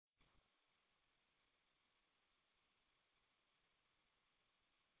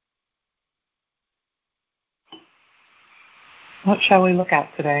What shall we look at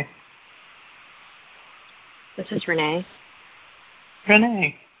today? This is Renee.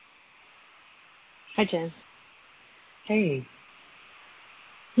 Renee. Hi, Jen. Hey.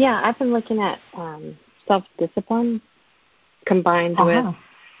 Yeah, I've been looking at self-discipline combined with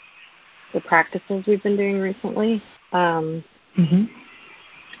the practices we've been doing recently.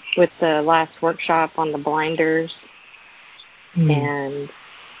 With the last workshop on the blinders and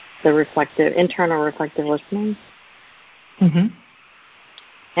the internal reflective listening.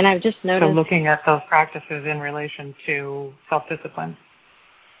 And I've just noticed... So looking at those practices in relation to self-discipline.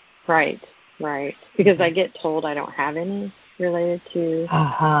 Right. Because I get told I don't have any related to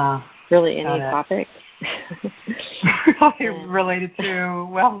really any topic. Related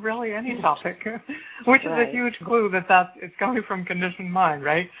to, really any topic, which is a huge clue that it's coming from conditioned mind,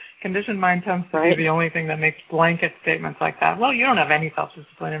 right? Conditioned mind tends to be the only thing that makes blanket statements like that. Well, you don't have any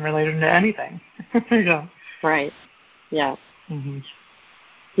self-discipline in relation to anything. Yeah. Right. Yeah.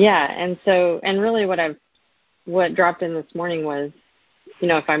 Yeah, and really what dropped in this morning was,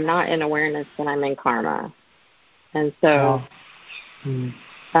 if I'm not in awareness, then I'm in karma. And so,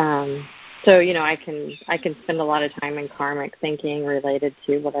 I can spend a lot of time in karmic thinking related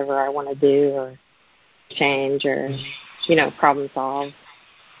to whatever I want to do or change or, problem solve.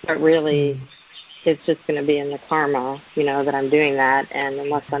 But really, it's just going to be in the karma, that I'm doing that. And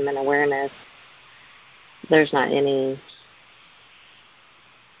unless I'm in awareness, there's not any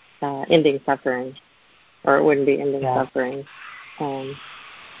ending suffering, or it wouldn't be ending suffering.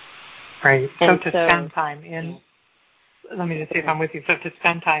 Right. So to spend time in... Let me just see if I'm with you. So to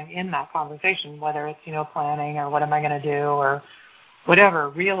spend time in that conversation, whether it's, planning or what am I going to do or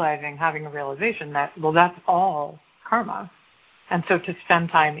whatever, having a realization that, that's all karma. And so to spend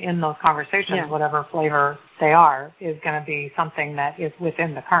time in those conversations, whatever flavor they are, is going to be something that is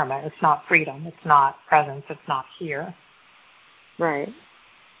within the karma. It's not freedom. It's not presence. It's not here. Right.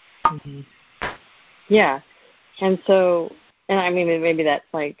 Yeah. And so, I mean, maybe that's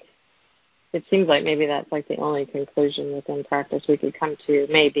it seems like maybe that's the only conclusion within practice we could come to.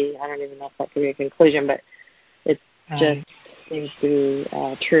 Maybe. I don't even know if that could be a conclusion, but it just seems to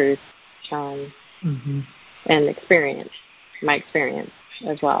be truth and experience, my experience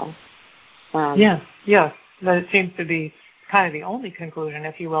as well. Yes. But it seems to be kind of the only conclusion,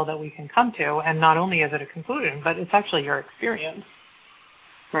 if you will, that we can come to. And not only is it a conclusion, but it's actually your experience.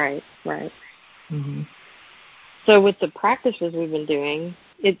 Right. So with the practices we've been doing,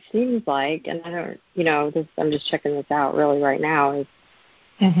 it seems like, and I don't, I'm just checking this out really right now, is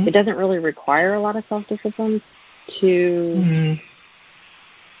it doesn't really require a lot of self-discipline to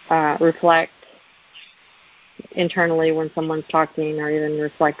reflect internally when someone's talking, or even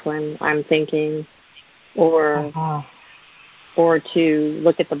reflect when I'm thinking, or to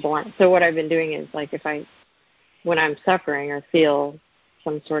look at the blind. So what I've been doing is when I'm suffering or feel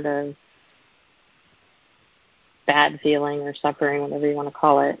some sort of bad feeling or suffering, whatever you want to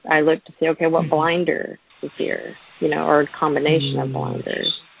call it, I look to see, okay, what blinder is here, or a combination of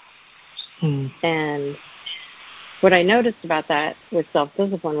blinders. And what I noticed about that with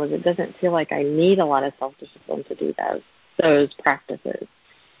self-discipline was it doesn't feel like I need a lot of self-discipline to do those practices.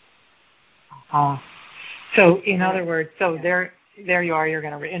 So in other words, there you are, you're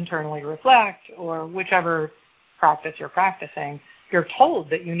going to internally reflect, or whichever practice you're practicing, you're told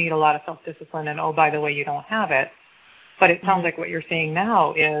that you need a lot of self-discipline, and by the way, you don't have it. But it sounds like what you're seeing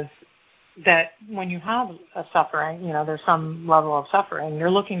now is that when you have a suffering, there's some level of suffering, you're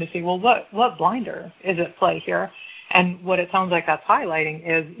looking to see, what blinder is at play here? And what it sounds like that's highlighting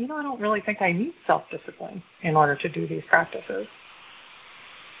is, I don't really think I need self-discipline in order to do these practices.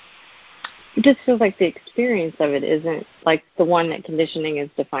 It just feels like the experience of it isn't like the one that conditioning is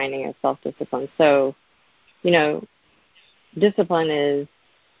defining as self-discipline. So, discipline is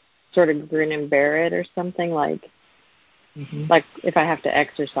sort of grin and bear it or something, like if I have to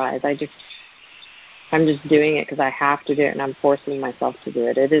exercise, I'm just doing it because I have to do it and I'm forcing myself to do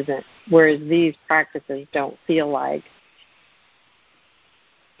it. It isn't, whereas these practices don't feel like,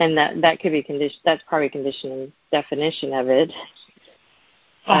 and that could be that's probably conditioning definition of it.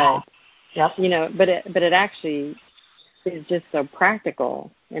 But, but it actually is just so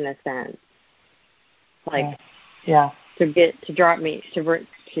practical in a sense. To drop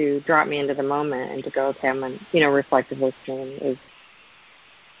me into the moment and to go, okay, I'm reflective listening is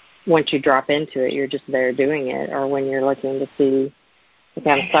once you drop into it, you're just there doing it. Or when you're looking to see, if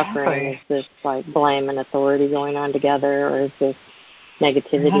I'm suffering, is this blame and authority going on together, or is this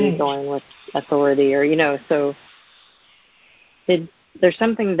negativity going with authority, or so there's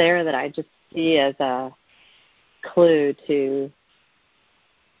something there that I just see as a clue to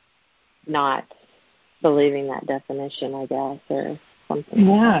not believing that definition, I guess, or something.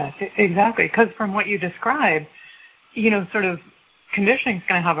 Yeah, exactly. Because from what you described, sort of conditioning is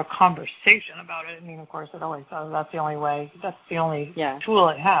going to have a conversation about it. I mean, of course, it always does. That's the only way. That's the only tool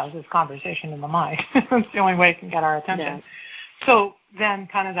it has is conversation in the mind. That's the only way it can get our attention. Yeah. So then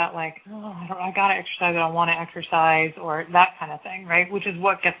kind of that like, I got to exercise, I don't want to exercise, or that kind of thing, right? Which is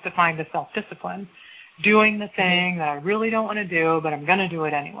what gets defined as self-discipline. Doing the thing that I really don't want to do, but I'm going to do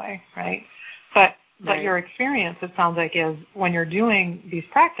it anyway, right? But your experience, it sounds like, is when you're doing these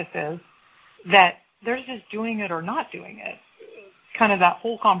practices that there's just doing it or not doing it. Kind of that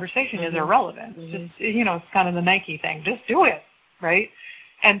whole conversation is irrelevant. Just, it's kind of the Nike thing. Just do it, right?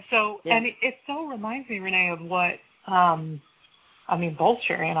 And so, and it so reminds me, Renee, of what, both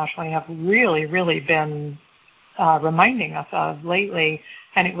Sherry and Ashwini have really, really been reminding us of lately,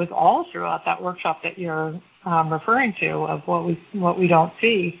 and it was all throughout that workshop that you're referring to of what we don't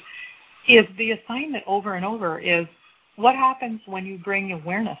see, is the assignment over and over is what happens when you bring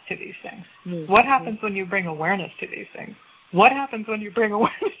awareness to these things? What happens when you bring awareness to these things? What happens when you bring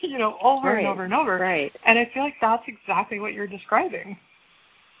awareness, over and over and over? Right. And I feel like that's exactly what you're describing.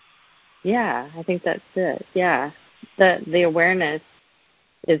 Yeah, I think that's it. Yeah. The awareness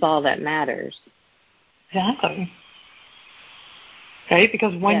is all that matters. Exactly. Right?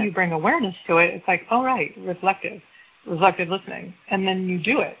 Because when you bring awareness to it, it's like, oh, right, reflective listening. And then you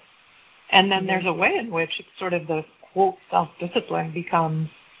do it. And then there's a way in which it's sort of the, quote, self-discipline becomes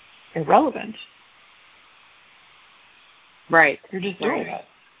irrelevant. Right. You're just doing it.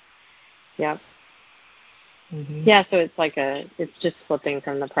 Yep. Yeah, so it's like it's just flipping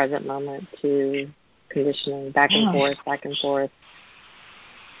from the present moment to conditioning, back and forth.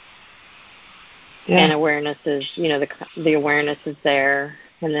 Yeah. And awareness is, the awareness is there,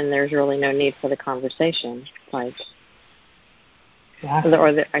 and then there's really no need for the conversation. Like,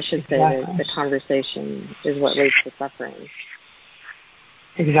 I should say that the conversation is what leads to suffering.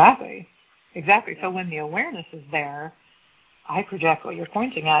 Exactly. So when the awareness is there, I project what you're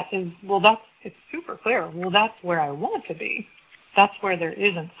pointing at is, it's super clear. Well, that's where I want to be. That's where there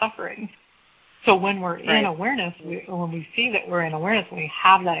isn't suffering. So when we're in awareness, when we see that we're in awareness, when we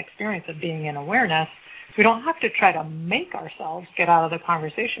have that experience of being in awareness, we don't have to try to make ourselves get out of the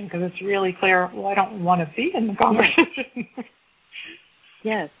conversation because it's really clear, well, I don't want to be in the conversation.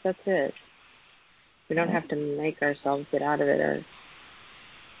 Yes, that's it. We don't have to make ourselves get out of it, or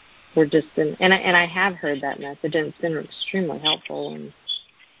we're just in, and I have heard that message, and it's been extremely helpful in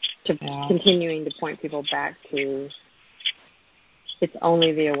continuing to point people back to it's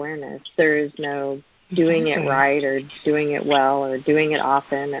only the awareness. There is no doing it right or doing it well or doing it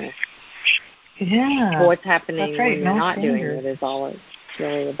often or what's happening when you're not doing it is all it's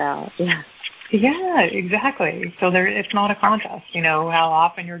really about. Yeah, exactly. So it's not a contest, how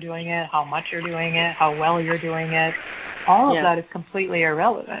often you're doing it, how much you're doing it, how well you're doing it. All of that is completely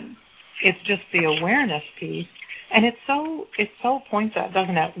irrelevant. It's just the awareness piece. And it so points out,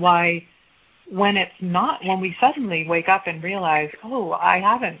 doesn't it, why when we suddenly wake up and realize, I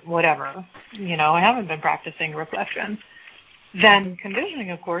haven't been practicing reflection, then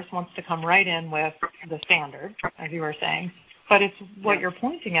conditioning, of course, wants to come right in with the standard, as you were saying. But it's what you're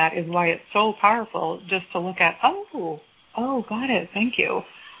pointing at is why it's so powerful just to look at, got it, thank you.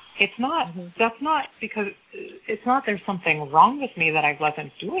 It's not, that's not because, it's not there's something wrong with me that I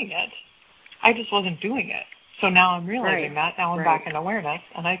wasn't doing it. I just wasn't doing it. So now I'm realizing that. Now I'm back in awareness,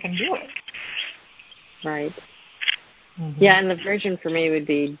 and I can do it. Right. Yeah, and the version for me would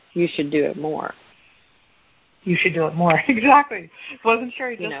be, you should do it more. You should do it more. Exactly. Wasn't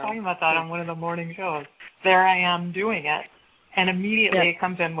Sherry just talking about that on one of the morning shows? There I am doing it. And immediately it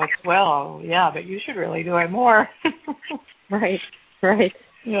comes in with, but you should really do it more. Right.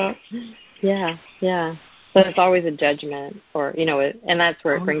 Yeah. So it's always a judgment, or, and that's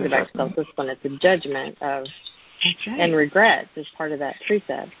where it brings it back to self-discipline. It's a judgment of, and regret is part of that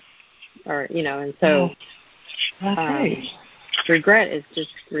precept. Or, and so regret is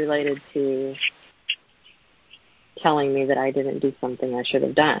just related to telling me that I didn't do something I should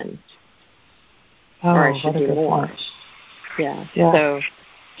have done. Or I should do more. Point. Yeah. So,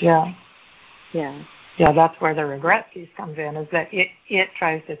 yeah. That's where the regret piece comes in, is that it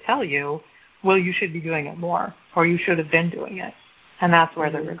tries to tell you, well, you should be doing it more, or you should have been doing it. And that's where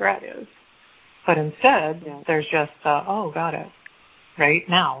the regret is. But instead, there's just, got it. Right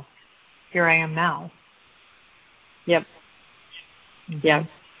now. Here I am now. Yep. Yep.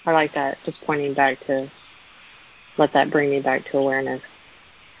 I like that. Just pointing back to, let that bring me back to awareness.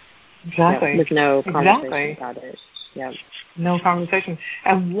 Exactly. With no conversation about it. Yep. No conversation.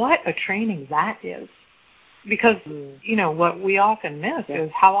 And what a training that is. Because, what we often miss is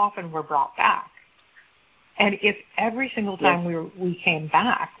how often we're brought back. And if every single time we came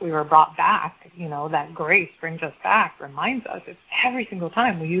back, we were brought back, that grace brings us back, reminds us, if every single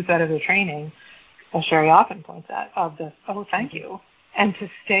time we use that as a training, as Sherry often points out, of this, oh, thank you, and to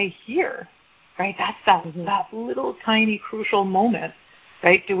stay here, right? That's that little tiny crucial moment,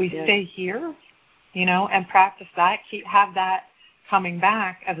 right? Do we stay here, and practice that, have that coming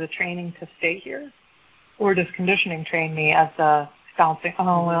back as a training to stay here? Or does conditioning train me as the bouncing,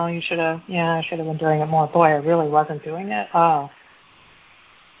 oh, well, I should have been doing it more. Boy, I really wasn't doing it. Oh.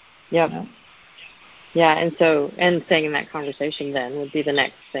 Yep. Yeah, and saying in that conversation then would be the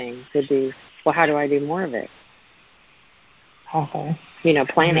next thing, would be, well, how do I do more of it? Okay.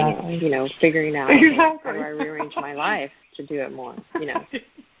 Planning it, figuring out, how do I rearrange my life to do it more,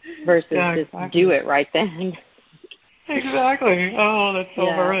 versus just do it right then. Exactly. Oh, that's so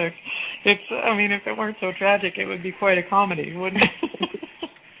horrific. If it weren't so tragic, it would be quite a comedy, wouldn't it?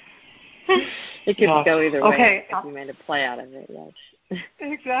 It could go either way if you made a play out of it, yes.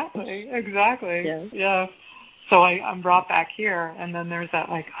 Exactly. Yes. Yeah. So I'm brought back here, and then there's that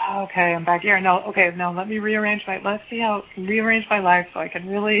I'm back here. Now let me rearrange my life so I can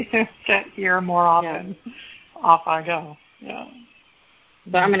really get here more often. Yeah. Off I go. Yeah.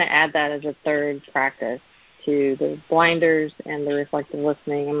 So I'm going to add that as a third practice to the blinders and the reflective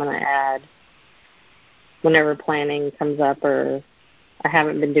listening. I'm going to add, whenever planning comes up or I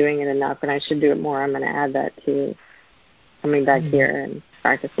haven't been doing it enough and I should do it more, I'm going to add that to coming back here and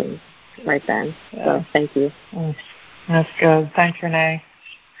practicing right then. Yeah. So thank you. That's good. Thanks, Renee.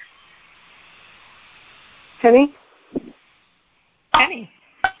 Penny?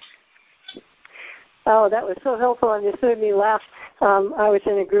 Oh, that was so helpful, and it made me laugh. I was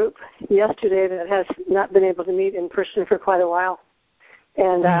in a group yesterday that has not been able to meet in person for quite a while,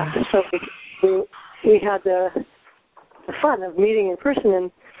 and so we had the fun of meeting in person.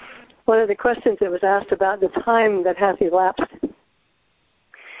 And one of the questions that was asked about the time that has elapsed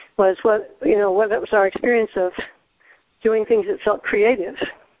was what was our experience of doing things that felt creative,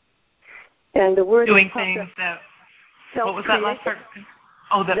 and the word doing things that. What was that last part?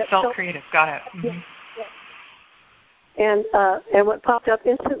 Oh, that felt creative. Got it. Mm-hmm. Yeah. And what popped up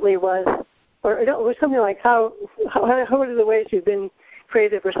instantly was, it was something like how are the ways you've been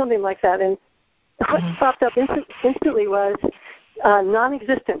creative, or something like that. And what popped up instantly was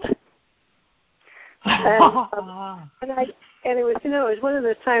non-existent. And it was it was one of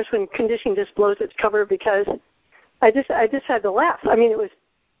those times when conditioning just blows its cover, because I just had to laugh.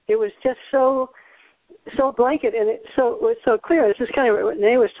 It was just so blanket, and it was so clear. This is kind of what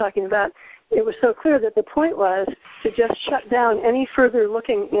Renee was talking about. It was so clear that the point was to just shut down any further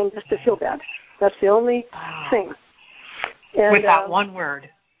looking and just to feel bad. That's the only thing. And, with that one word.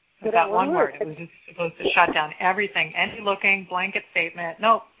 With that one word. It was just supposed to shut down everything. Any looking, blanket statement.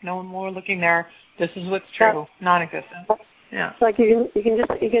 Nope, no more looking there. This is what's true. Non-existent. Yeah. It's like you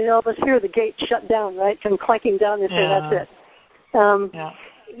can almost hear the gate shut down, right? Come clanking down and say that's it.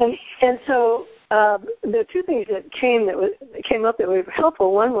 And so the two things that came up that were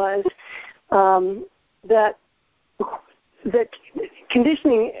helpful. One was that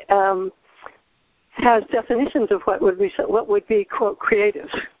conditioning has definitions of what would be quote creative,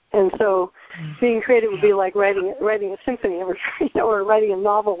 and so being creative would be like writing a symphony or writing a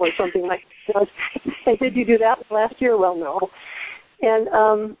novel or something like that. And did you do that last year? Well, no. And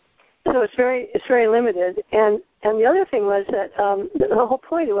so it's very limited. And the other thing was that the whole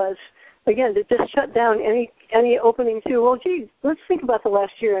point was, again, to just shut down any opening to, well, gee, let's think about the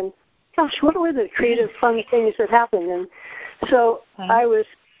last year, and gosh, what were the creative, fun things that happened? And so I was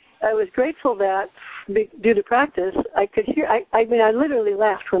grateful that, due to practice, I could hear. I literally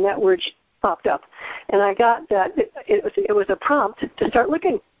laughed when that word popped up, and I got that it was a prompt to start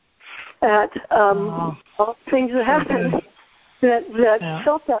looking at all the things that happened that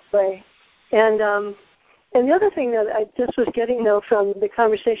felt that way. And the other thing that I just was getting, though, from the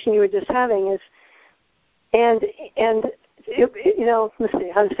conversation you were just having is, let's see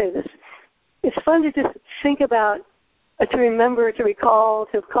how to say this. It's fun to just think about, to remember, to recall,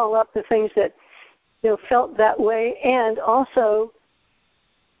 to call up the things that felt that way, and also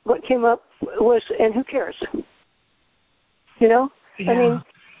what came up was, and who cares? Yeah. I mean,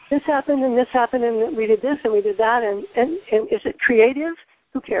 this happened and this happened, and we did this and we did that, and is it creative?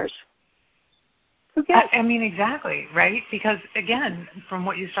 Who cares? Who cares? I mean, exactly, right? Because again, from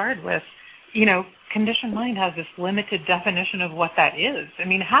what you started with, conditioned mind has this limited definition of what that is. I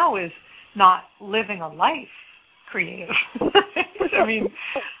mean, how is not living a life creative? I mean,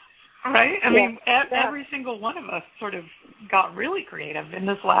 right? I mean, every single one of us sort of got really creative in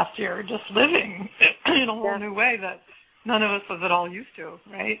this last year, just living in a whole new way that none of us was at all used to,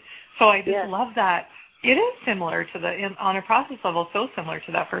 right? So I just love that It is similar to on a process level, so similar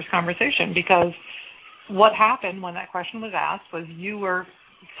to that first conversation, because what happened when that question was asked was you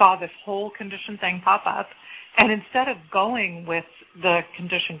saw this whole condition thing pop up, and instead of going with the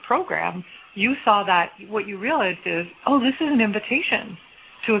condition program, you saw that what you realized is, oh, this is an invitation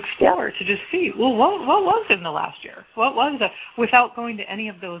to explore, to just see, well, what was in the last year? What was it? Without going to any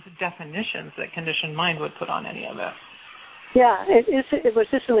of those definitions that conditioned mind would put on any of it. Yeah, it was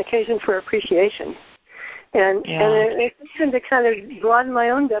just an occasion for appreciation. And it tend to kind of broaden my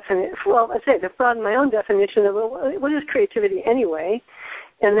own definition. Well, I say to broaden my own definition of what is creativity anyway,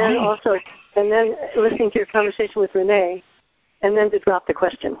 and then also, and then listening to your conversation with Renee, and then to drop the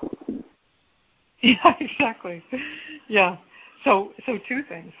question. Yeah, exactly. Yeah. So two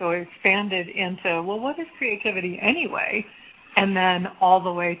things. So it expanded into, well, what is creativity anyway? And then all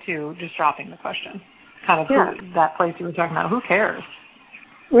the way to just dropping the question. Kind of that place you were talking about. Who cares?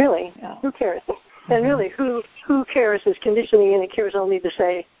 Really? Yeah. Who cares? And really, who cares is conditioning, and it cares only to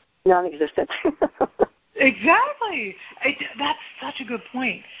say non-existent. Exactly. That's such a good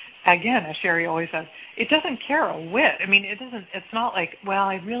point. Again, as Sherry always says, it doesn't care a whit. I mean, it's not like, well,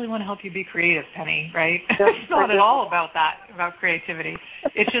 I really want to help you be creative, Penny, right? It's not at all about that, about creativity.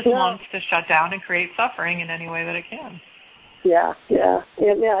 It just wants to shut down and create suffering in any way that it can. Yeah.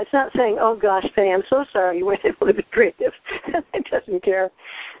 It's not saying, oh, gosh, Penny, I'm so sorry you weren't able to be creative. It doesn't care.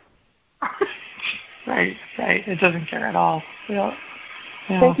 Right. It doesn't care at all. Yeah.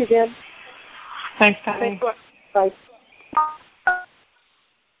 Thank you, Deb. Thanks, Penny. Bye.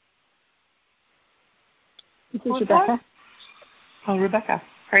 This is Rebecca. Oh, Rebecca.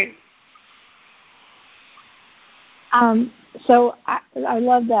 Great. So I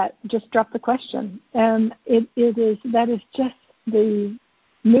love that. Just drop the question. And that is just the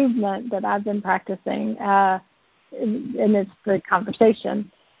movement that I've been practicing, and it's the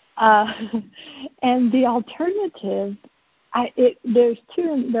conversation. And the alternative, there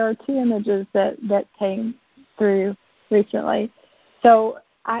are two images that came through recently. So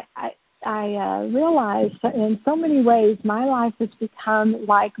I realized that in so many ways my life has become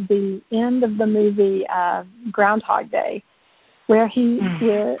like the end of the movie Groundhog Day, where he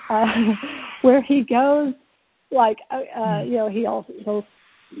goes like he'll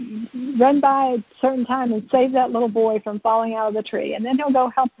run by a certain time and save that little boy from falling out of the tree, and then he'll go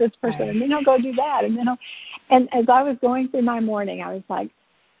help this person, and then he'll go do that, and as I was going through my morning, I was like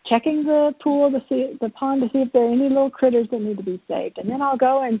checking the pond to see if there are any little critters that need to be saved, and then I'll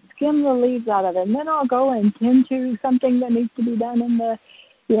go and skim the leaves out of it, and then I'll go and tend to something that needs to be done in the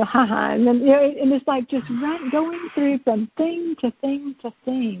and then and it's like just going through from thing to thing to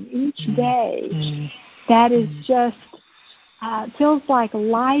thing each day. That is just feels like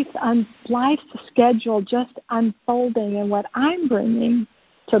life's schedule just unfolding, and what I'm bringing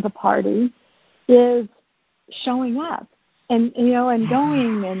to the party is showing up and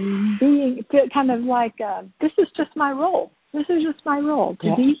going and being kind of like this is just my role. This is just my role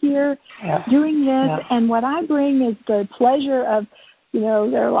to be here doing this, and what I bring is the pleasure of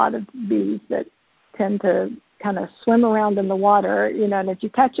there are a lot of bees that tend to kind of swim around in the water, and if you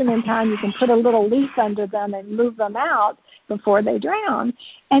catch them in time, you can put a little leaf under them and move them out before they drown.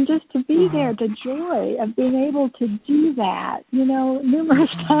 And just to be there, the joy of being able to do that,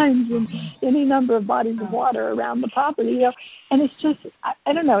 numerous times in any number of bodies of water around the property, and it's just,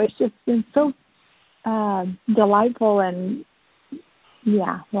 I don't know, it's just been so delightful and,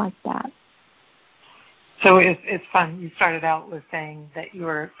 like that. So it's fun. You started out with saying that you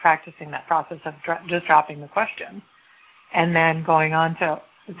were practicing that process of just dropping the question, and then going on to,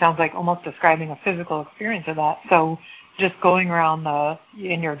 it sounds like almost describing a physical experience of that. So just going around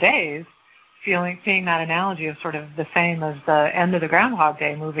in your days, seeing that analogy of sort of the same as the end of the Groundhog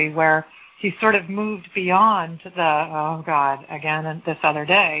Day movie, where he sort of moved beyond again this other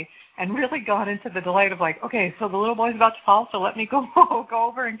day, and really got into the delight of like, okay, so the little boy's about to fall, so let me go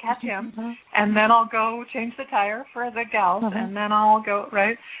over and catch him, and then I'll go change the tire for the gals, and then I'll go,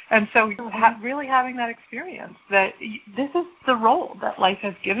 right? And so really having that experience that this is the role that life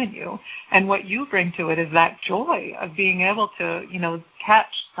has given you, and what you bring to it is that joy of being able to,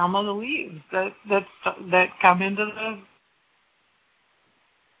 catch some of the leaves that come into the...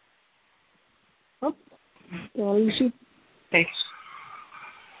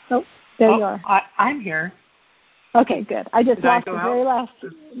 Oh, there you are. I'm here. Okay, good. I just lost the very last.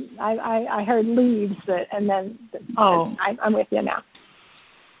 I heard leaves, and then I'm with you now.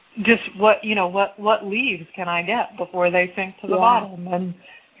 Just what leaves can I get before they sink to the bottom, and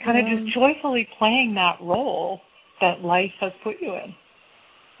kind of just joyfully playing that role that life has put you in.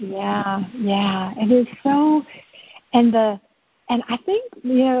 Yeah, and it's so, and And I think,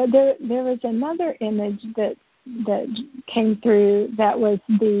 there was another image that came through that was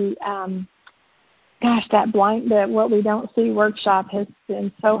the that What We Don't See workshop has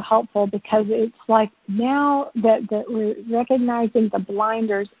been so helpful, because it's like now that we're recognizing the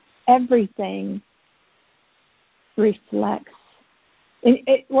blinders, everything reflects.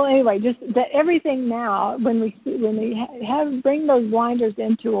 Just that everything now, when we bring those blinders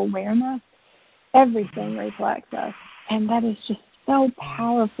into awareness, everything reflects us, and that is just so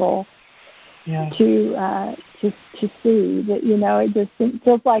powerful. Yeah. To see that, it just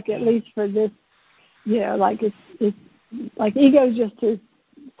feels like, at least for this, like it's like ego just has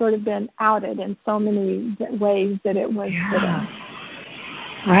sort of been outed in so many ways that it was. Yeah.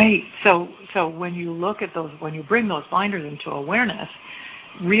 Right. So when you look at those, when you bring those blinders into awareness,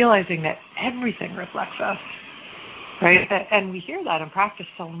 realizing that everything reflects us, right? And we hear that in practice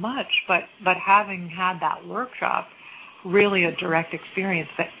so much, but having had that workshop, really a direct experience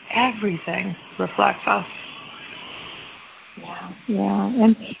that everything reflects us. Yeah.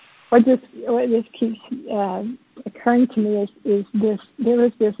 And what just keeps occurring to me is this. There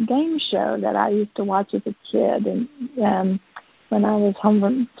was this game show that I used to watch as a kid, and when I was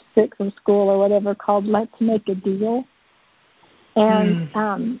home sick from school or whatever, called Let's Make a Deal. And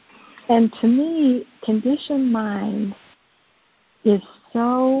and to me, Conditioned Mind is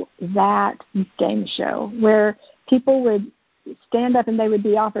so that game show where people would stand up and they would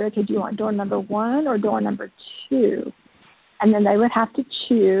be offered, okay, do you want door number 1 or door number 2? And then they would have to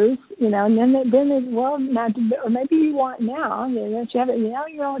choose, and then now, or maybe you want now, you have it, you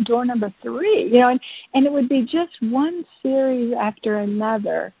want door number 3, and it would be just one series after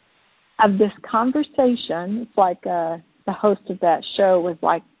another of this conversation. It's like the host of that show was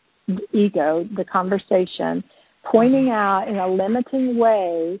like the ego, the conversation, pointing out in a limiting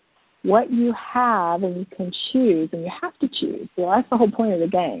way what you have, and you can choose, and you have to choose. That's the whole point of the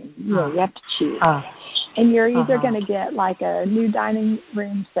game. You have to choose. And you're either going to get like a new dining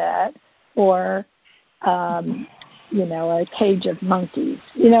room set or, a cage of monkeys,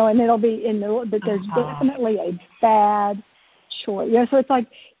 and it'll be but there's definitely a bad choice. So it's like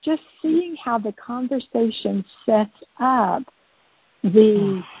just seeing how the conversation sets up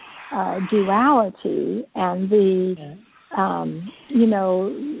the duality and the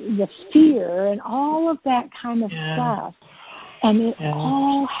the fear and all of that kind of stuff. And it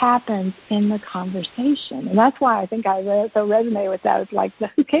all happens in the conversation. And that's why I think I so resonate with that. It's like,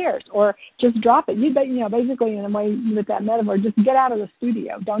 who cares? Or just drop it. Basically in a way with that metaphor, just get out of the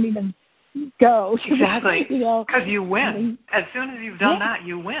studio. Don't even go. Exactly. Because you win. As soon as you've done that,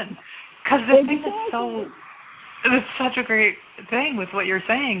 you win. Because the thing that's it's such a great thing with what you're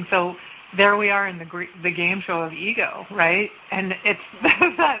saying. So there we are in the game show of ego, right? And it's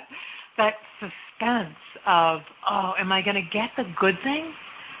that suspense of, am I going to get the good thing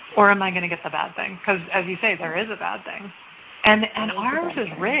or am I going to get the bad thing? Because as you say, there is a bad thing. And ours is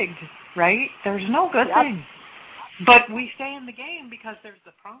rigged, right? There's no good thing. But we stay in the game because there's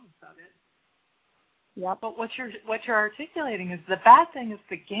the promise of it. Yep. But what you're articulating is the bad thing is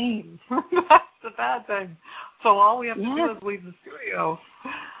the game. That's the bad thing. So all we have to do is leave the studio.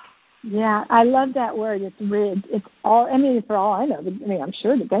 Yeah, I love that word. It's rigged. It's all. For all I know, I'm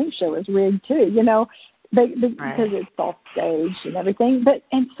sure the game show is rigged too. Because it's all staged and everything.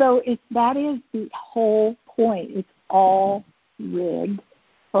 And so that is the whole point. It's all rigged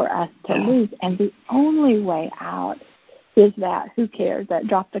for us to lose, and the only way out is that who cares? That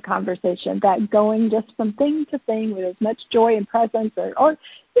drop the conversation. That going just from thing to thing with as much joy and presence, or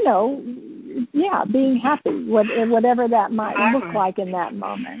being happy, whatever that might look like in that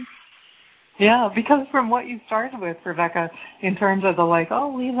moment. Yeah, because from what you started with, Rebecca, in terms of the leaves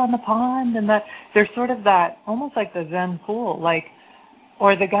on the pond, and that there's sort of that almost like the Zen pool,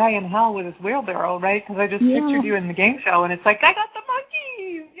 or the guy in hell with his wheelbarrow, right? Because I just pictured you in the game show, and it's like, I got the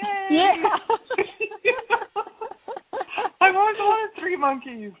monkeys! Yay! Yeah. I've always wanted 3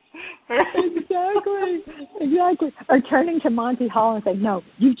 monkeys. Exactly. Or turning to Monty Hall and saying, no,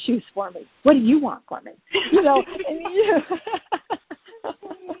 you choose for me. What do you want for me?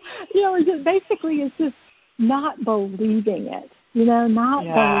 It's just not believing it. Believing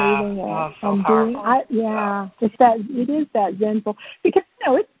it and doing. It is that Zenful, because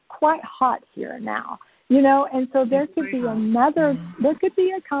it's quite hot here now. And so there could be there could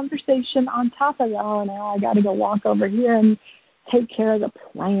be a conversation on top of it. Oh, now I got to go walk over here and take care of the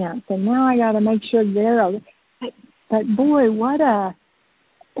plants, and now I got to make sure they're okay. But boy, what a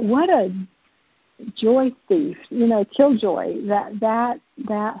joy thief, killjoy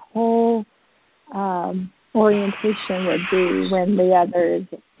that whole orientation would be when the other is,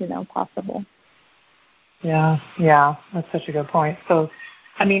 possible. Yeah, that's such a good point. So,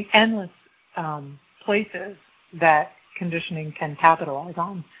 I mean, endless places that conditioning can capitalize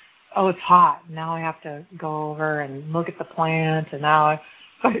on. Oh, it's hot. Now I have to go over and look at the plant, and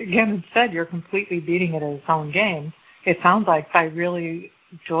but again, instead, you're completely beating it at its own game. It sounds like by really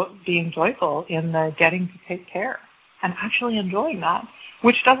being joyful in the getting to take care and actually enjoying that,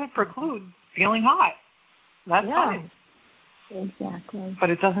 which doesn't preclude feeling hot. That's fine. Exactly. But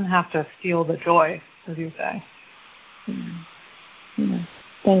it doesn't have to steal the joy, as you say. Yeah.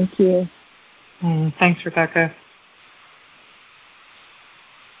 Thank you. Thanks, Rebecca.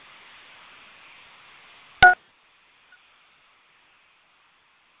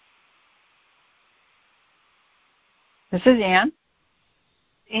 This is Ann.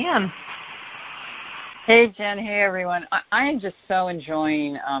 Ann. Hey, Jen. Hey, everyone. I am just so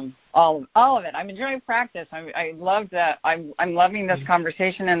enjoying all of it. I'm enjoying practice. I love that. I'm loving this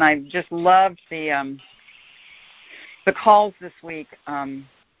conversation, and I just loved the calls this week. And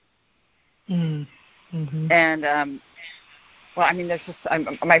well, I mean, there's just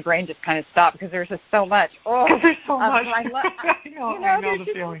my brain just kind of stopped because there's just so much. Oh, there's so much. I know the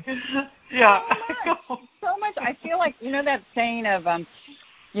feeling. Yeah. So much. I feel like that saying of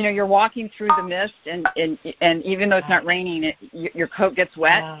you're walking through the mist, and even though it's not raining, your coat gets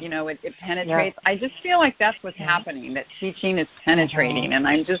wet. Yeah. It penetrates. Yeah. I just feel like that's what's happening. That teaching is penetrating, and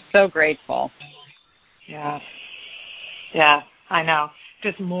I'm just so grateful. Yeah. Yeah, I know.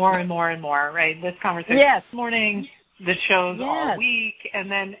 Just more and more and more, right? This conversation this morning, the shows all week,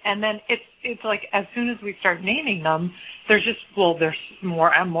 and then it's like as soon as we start naming them, there's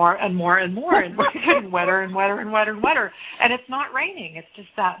more and more and more and more, and it's getting wetter and wetter and wetter and wetter, and it's not raining. It's just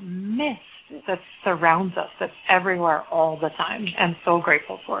that mist that surrounds us, that's everywhere all the time, and so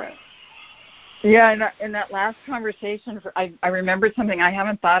grateful for it. Yeah, in that last conversation, I remembered something I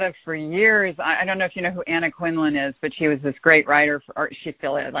haven't thought of for years. I don't know if you know who Anna Quindlen is, but she was this great writer. She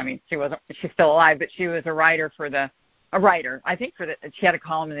still is. I mean, she's still alive, but she was a writer I think she had a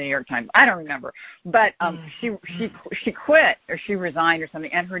column in the New York Times. I don't remember. But she quit, or she resigned or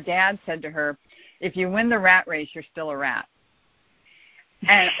something, and her dad said to her, if you win the rat race, you're still a rat.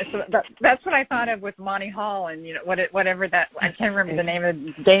 And so that's what I thought of with Monty Hall and whatever that, I can't remember the name of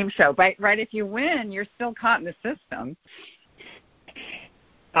the game show. But right, if you win, you're still caught in the system.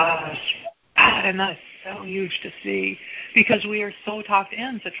 And that's so huge to see, because we are so talked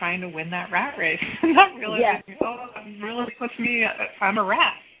into trying to win that rat race, not realizing, it really puts me, I'm a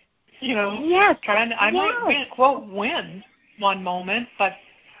rat. Yes. I might quote win one moment, but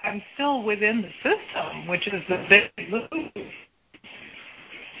I'm still within the system, which is the big lose.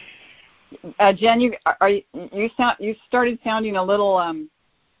 Jen, you started sounding a little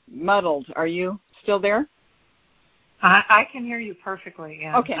muddled. Are you still there? I can hear you perfectly.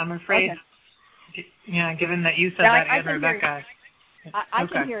 Yeah. Okay. I'm afraid. Okay. Yeah, given that you said that, and Rebecca. I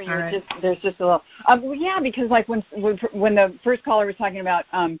can hear you. Right. There's just a little. Because like when the first caller was talking about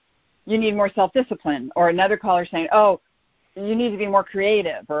you need more self-discipline, or another caller saying, oh, you need to be more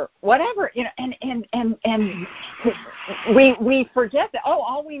creative, or whatever, and we forget that,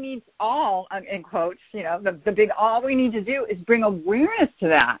 all we need, in quotes, the big, all we need to do is bring awareness to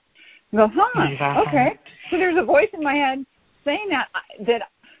that. And go, okay. So there's a voice in my head saying that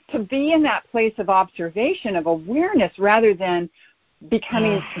to be in that place of observation, of awareness, rather than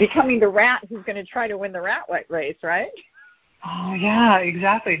becoming the rat who's going to try to win the rat race, right? Oh, yeah,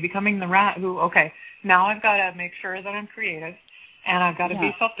 exactly. Becoming the rat who, now I've got to make sure that I'm creative, and I've got to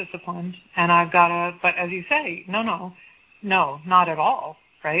be self-disciplined, and I've got to, but as you say, no, not at all,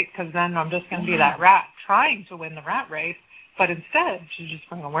 right? Because then I'm just going to be that rat trying to win the rat race, but instead to just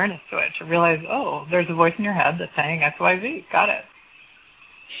bring awareness to it, to realize, there's a voice in your head that's saying X, Y, Z. Got it.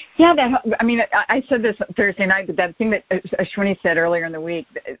 Yeah, I said this Thursday night, but that thing that Ashwini said earlier in the week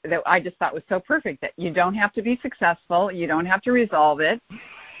that I just thought was so perfect, that you don't have to be successful, you don't have to resolve it.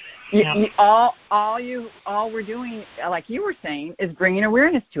 All we're doing, like you were saying, is bringing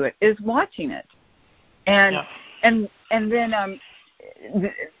awareness to it, is watching it, and then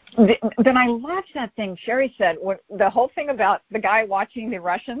I loved that thing Sherry said, the whole thing about the guy watching the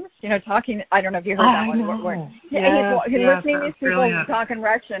Russians, talking. I don't know if you heard that one. He's listening to these people talking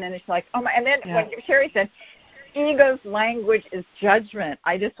Russian, and it's like, oh my! And then when Sherry said, ego's language is judgment,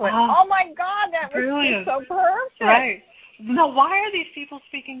 I just went, oh my God, that was so perfect. Right. No, why are these people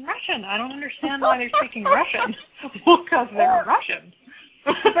speaking Russian? I don't understand why they're speaking Russian. Well, because they're Russian.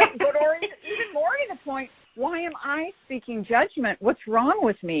 but or even more to the point, why am I speaking judgment? What's wrong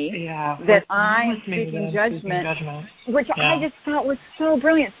with me that I'm speaking judgment? Which I just thought was so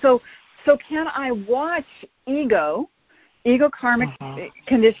brilliant. So can I watch ego karmic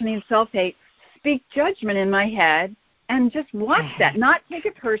conditioning, self-hate, speak judgment in my head and just watch that, not take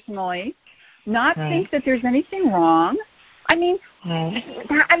it personally, not think that there's anything wrong. I mean,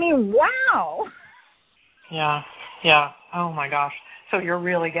 wow. Yeah. Oh my gosh. So you're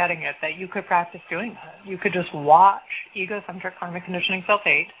really getting it, that you could practice doing that. You could just watch egocentric karmic conditioning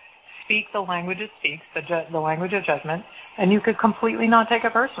self-hate speak the language it speaks, the language of judgment, and you could completely not take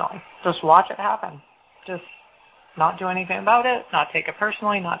it personally. Just watch it happen. Just not do anything about it, not take it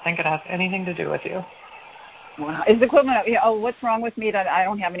personally, not think it has anything to do with you. Wow. It's the equivalent of, oh, what's wrong with me that I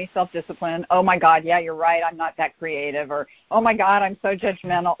don't have any self-discipline? Oh, my God, yeah, you're right, I'm not that creative. Or, oh, my God, I'm so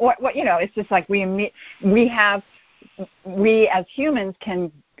judgmental. What it's just like we as humans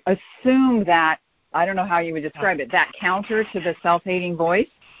can assume that, I don't know how you would describe it, that counter to the self-hating voice.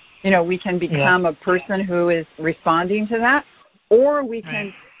 We can become a person who is responding to that, or we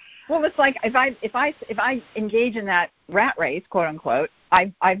can. Well, it's like if I engage in that rat race, quote unquote,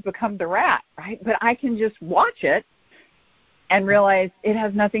 I've become the rat, right? But I can just watch it and realize it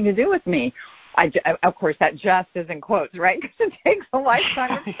has nothing to do with me. Of course, that just is in quotes, right? Because it takes a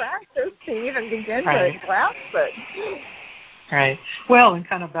lifetime of practice to even begin to grasp it. Right. Well, and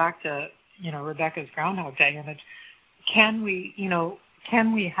kind of back to Rebecca's Groundhog Day image. Can we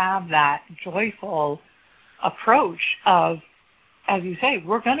have that joyful approach of, as you say,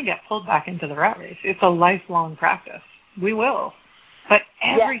 we're going to get pulled back into the rat race. It's a lifelong practice. We will. But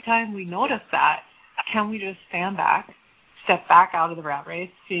every time we notice that, can we just stand back, step back out of the rat race,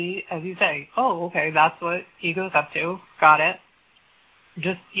 see, as you say, oh, okay, that's what ego's up to. Got it.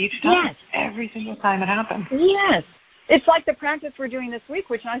 Just each time, every single time it happens. Yes. It's like the practice we're doing this week,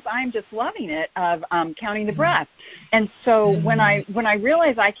 which I'm just loving it, of counting the breath. And so when I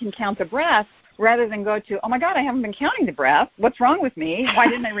realize I can count the breath, rather than go to, oh, my God, I haven't been counting the breath. What's wrong with me? Why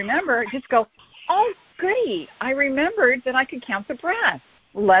didn't I remember? Just go, oh, goody. I remembered that I could count the breath.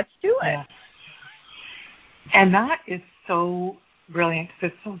 Let's do it. Yeah. And that is so brilliant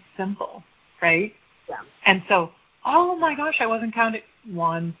because it's so simple, right? Yeah. And so, oh, my gosh, I wasn't counting.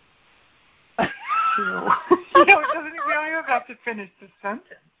 1, 2. You don't even have to finish the sentence.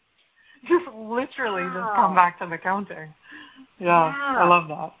 Just literally just come back to the counting. Yeah, I love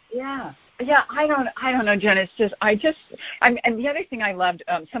that. Yeah. Yeah, I don't know, Jen. It's just, and the other thing I loved,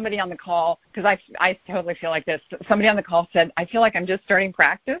 somebody on the call, because I totally feel like this. Somebody on the call said, I feel like I'm just starting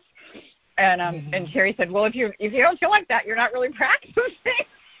practice, and and Terry said, well, if you don't feel like that, you're not really practicing.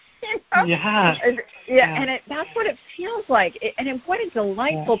 Yeah. And that's what it feels like, and what a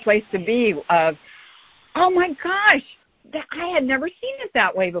delightful place to be. Of, oh my gosh, I had never seen it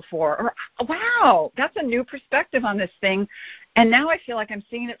that way before, or wow, that's a new perspective on this thing. And now I feel like I'm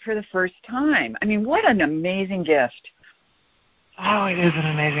seeing it for the first time. I mean, what an amazing gift. Oh, it is an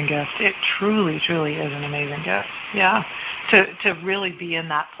amazing gift. It truly, truly is an amazing gift. Yeah. To really be in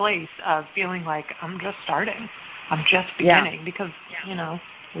that place of feeling like I'm just starting. I'm just beginning because,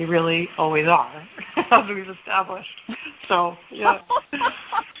 we really always are, as we've established. So, yeah.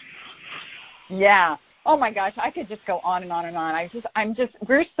 Yeah. Oh my gosh, I could just go on and on and on.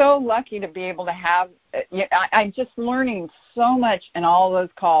 We're so lucky to be able to have, I'm just learning so much in all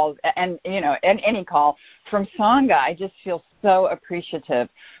those calls and in any call from Sangha. I just feel so appreciative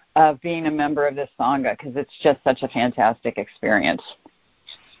of being a member of this Sangha because it's just such a fantastic experience.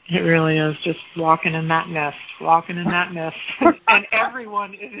 It really is, just walking in that mist, and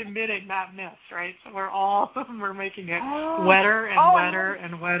everyone is emitting that mist, right? So we're making it wetter and wetter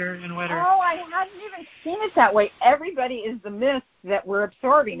and wetter and wetter. Oh, I hadn't even seen it that way. Everybody is the mist that we're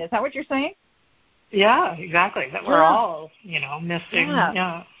absorbing. Is that what you're saying? Yeah, exactly. That we're all, misting.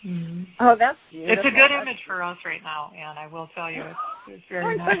 Yeah. Mm-hmm. Oh, that's beautiful. It's a good image for us right now, Anne. I will tell you, it's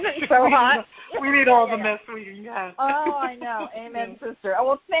very nice. It's so hot. We need all the mist we can get. Oh, I know. Amen, sister. Oh,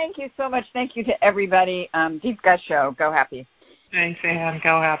 well, thank you so much. Thank you to everybody. Deep Gut Show. Go happy. Thanks, Anne.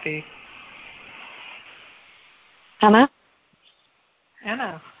 Go happy. Anna?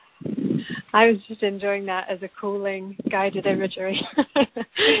 I was just enjoying that as a cooling, guided imagery.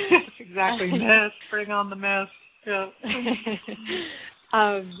 Yes, exactly. Mist. Bring on the mist. Yeah.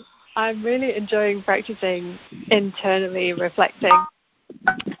 I'm really enjoying practicing internally reflecting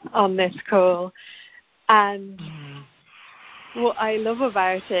on this call. And what I love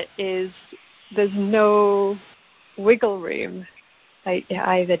about it is there's no wiggle room. Like you're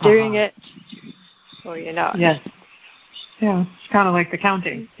either doing it or you're not. Yes. Yeah, it's kind of like the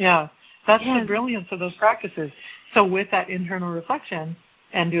counting. Yeah, that's the brilliance of those practices. So with that internal reflection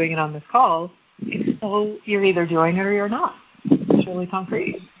and doing it on this call, you're either doing it or you're not. It's really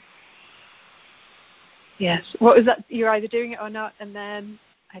concrete. Yes. What was that? You're either doing it or not, and then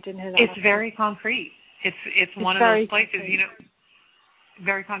I didn't hear that. It's very concrete. It's one of those places,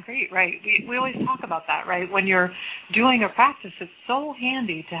 very concrete, right? We always talk about that, right? When you're doing a practice, it's so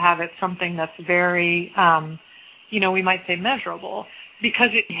handy to have it something that's very, we might say measurable,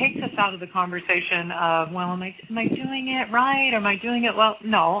 because it takes us out of the conversation of, well, am I doing it right? Am I doing it well?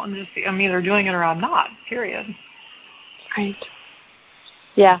 No, I'm either doing it or I'm not, period. Right.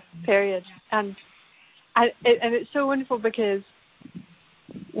 Yeah, period. And it's so wonderful because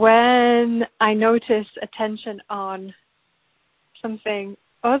when I notice attention on something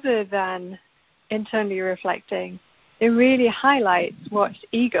other than internally reflecting, it really highlights what's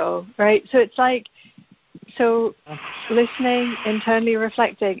ego, right? So it's like, listening, internally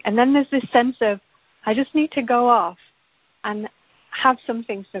reflecting, and then there's this sense of, I just need to go off and have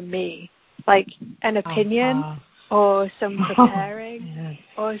something for me, like an opinion or some preparing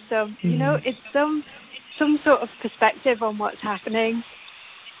or some, it's some sort of perspective on what's happening.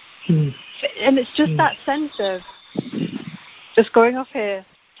 And it's just that sense of just going off here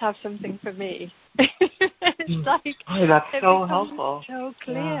to have something for me. It's like, that's so helpful. So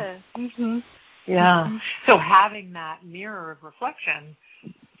clear. Yeah. Mm-hmm. Yeah. Mm-hmm. So having that mirror of reflection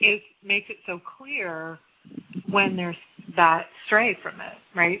makes it so clear when there's that stray from it,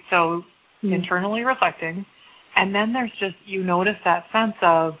 right? So internally reflecting, and then there's just, you notice that sense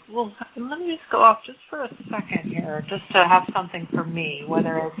of, well, let me just go off just for a second here, just to have something for me,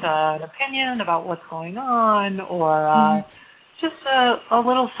 whether it's an opinion about what's going on or just a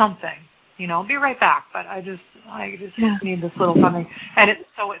little something. Be right back, but I just need this little something. And it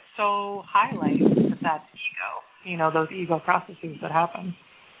so highlights that that's ego, those ego processes that happen.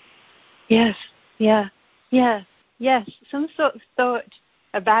 Yes, yeah, yes, some sort of thought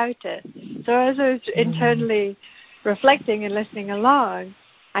about it. So as I was internally reflecting and listening along,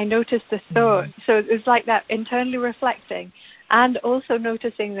 I noticed the thought. So it was like that, internally reflecting and also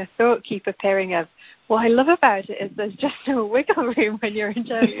noticing the thought keep appearing of, what I love about it is there's just no wiggle room when you're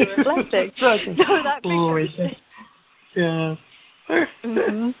internally reflecting. So that becomes... Yeah.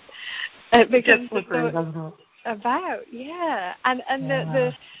 It becomes slippery, doesn't it? About, and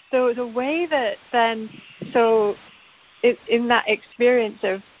the way that then, so in that experience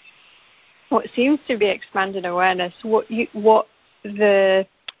of what seems to be expanded awareness,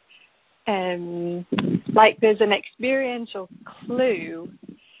 like there's an experiential clue,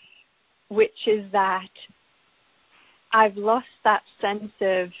 which is that I've lost that sense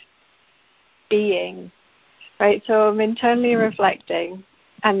of being, right? So I'm internally reflecting,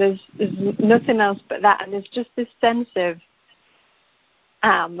 and there's nothing else but that, and there's just this sense of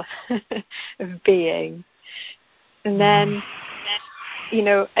of being. And then,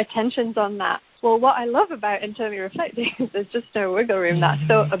 attention's on that. Well, what I love about internally reflecting is there's just no wiggle room. That's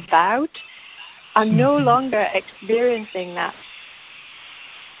so about. I'm no longer experiencing that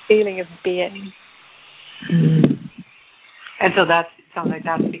feeling of being. And so that sounds like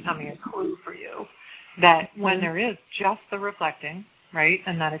that's becoming a clue for you, that when there is just the reflecting, right,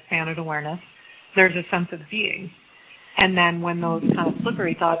 and that expanded awareness, there's a sense of being. And then when those kind of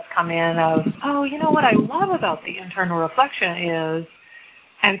slippery thoughts come in of, what I love about the internal reflection is,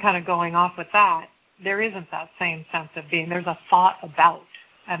 and kind of going off with that, there isn't that same sense of being. There's a thought about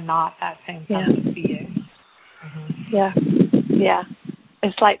and not that same sense of being. Yeah.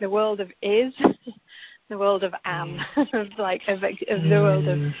 It's like the world of is, the world of am, of the world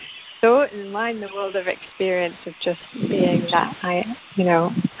of thought and mind, the world of experience of just being that I,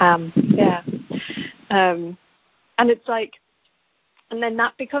 am. And it's like, and then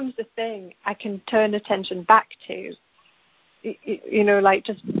that becomes the thing I can turn attention back to. Like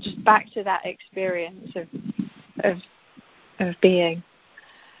just back to that experience of being.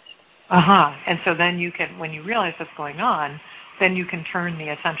 And so then you can, when you realize what's going on, then you can turn the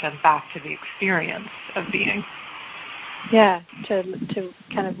attention back to the experience of being. Yeah, to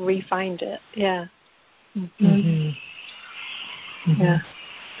kind of re-find it. Yeah. Yeah.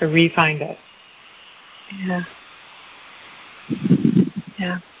 To re-find it.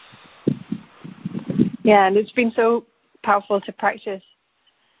 Yeah, and it's been so powerful to practice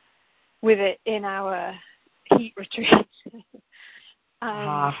with it in our heat retreats,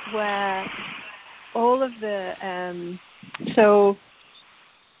 where all of the so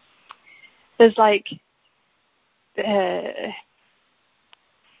there's like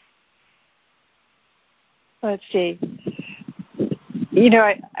let's see,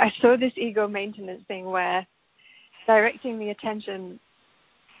 I saw this ego maintenance thing where directing the attention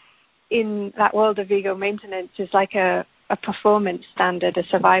in that world of ego maintenance is like a performance standard, a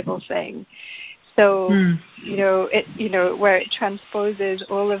survival thing. So, where it transposes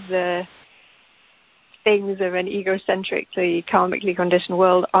all of the things of an egocentrically, karmically conditioned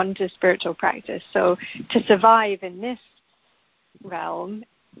world onto spiritual practice. So to survive in this realm,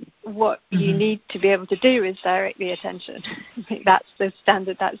 what you need to be able to do is direct the attention. That's the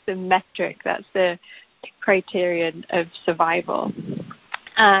standard, that's the metric, that's the criterion of survival.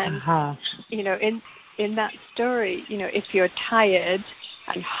 And, you know, in that story, you know, if you're tired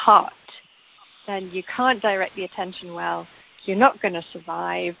and hot, then you can't direct the attention well. You're not going to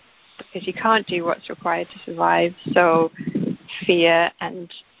survive because you can't do what's required to survive. So fear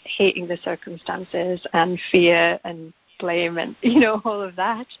and hating the circumstances and fear and blame and, you know, all of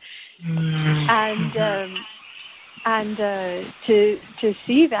that. And to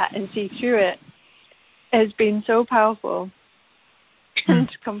see that and see through it has been so powerful and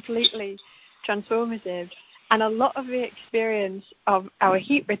completely transformative. And a lot of the experience of our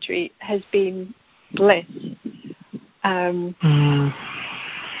heat retreat has been bliss.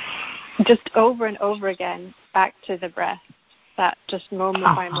 Just over and over again, back to the breath, that just moment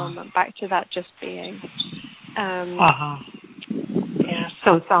by moment, back to that just being. Yeah.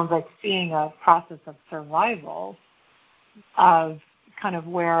 So it sounds like seeing a process of survival of kind of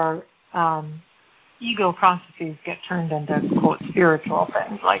where ego processes get turned into, quote, spiritual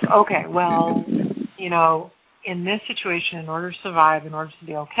things. Like, okay, well, you know, in this situation, in order to survive, in order to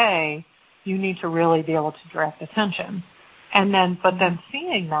be okay, you need to really be able to direct attention. And then, but then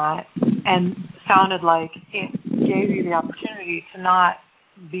seeing that and sounded like it gave you the opportunity to not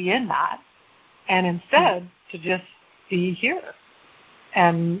be in that and instead to just be here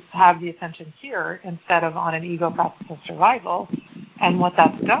and have the attention here instead of on an ego process of survival. And what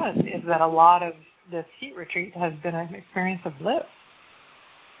that's done is that a lot of this heat retreat has been an experience of bliss.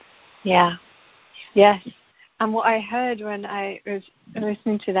 Yeah. Yes. And what I heard when I was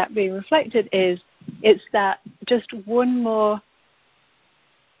listening to that being reflected is it's that just one more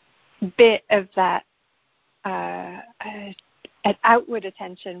bit of that an outward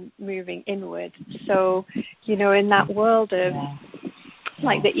attention moving inward. So, you know, in that world of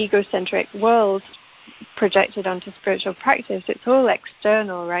like the egocentric world projected onto spiritual practice, it's all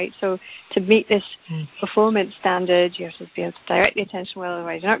external, right? So to meet this performance standard, you have to be able to direct the attention well,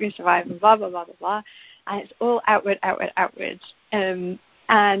 otherwise you're not going to survive, and blah, blah, blah, blah, blah. And it's all outward, outward, outward. And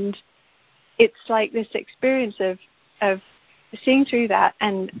it's like this experience of seeing through that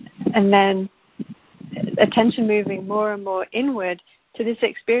and then attention moving more and more inward to this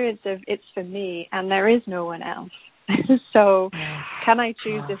experience of it's for me and there is no one else. So can I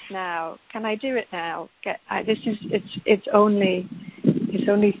choose this now? Can I do it now? It's only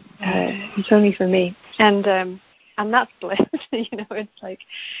for me. And that's bliss, you know, it's like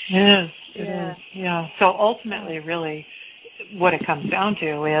it is. Yeah. So ultimately really what it comes down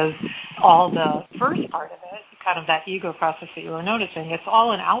to is all the first part of it, kind of that ego process that you were noticing, it's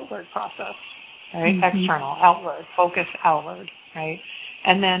all an outward process, right? External, outward, focus outward, right?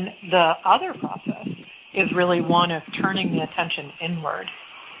 And then the other process is really one of turning the attention inward.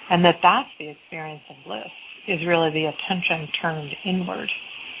 And that's the experience of bliss, is really the attention turned inward,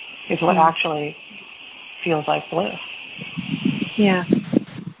 is what actually feels like bliss. Yeah.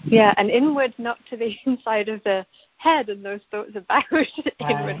 Yeah, and inward, not to the inside of the head and those thoughts about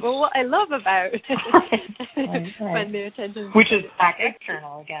inward. Well, what I love about when the attention, which is back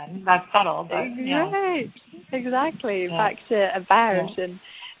external again. That's subtle, but right, exactly. Yeah. Back to about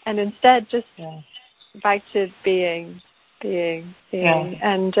and instead just back to being, and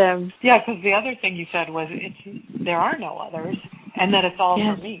because the other thing you said was there are no others, and that it's all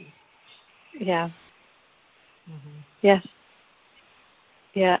for me. Yeah. Yes.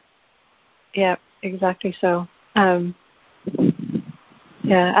 Yeah. Yeah. Exactly. So. And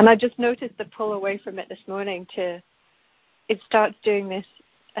I just noticed the pull away from it this morning it starts doing this,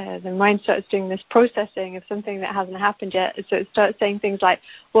 the mind starts doing this processing of something that hasn't happened yet. So it starts saying things like,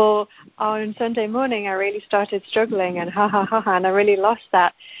 well, on Sunday morning I really started struggling and and I really lost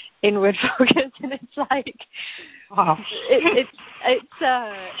that inward focus. And it's like, it's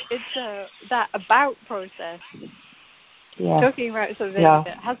that about process. Yeah. Talking about something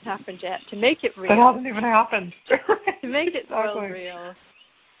that hasn't happened yet to make it real. It hasn't even happened. To make it real.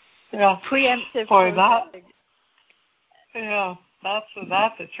 Yeah. Preemptive processing.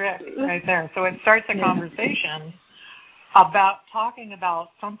 That's a trick right there. So it starts a conversation about talking about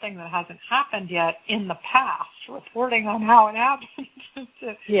something that hasn't happened yet in the past, reporting on how it happened, as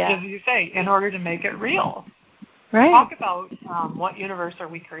you say, in order to make it real. Right. Talk about what universe are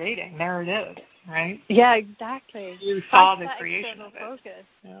we creating. There it is, right? Yeah, exactly. You saw the creation of it. Focus.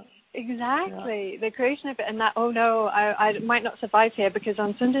 Yeah. Exactly. The creation of it and that, oh no, I might not survive here because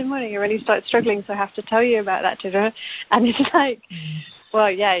on Sunday morning I really started struggling, so I have to tell you about that today. And it's like, well,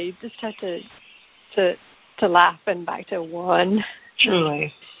 yeah, you just have to laugh and back to one.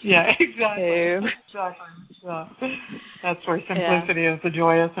 Truly. Yeah, exactly. Two. Exactly. Yeah. That's where simplicity is the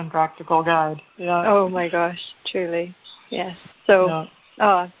joyous and practical guide. Yeah. Oh my gosh, truly. Yes. So,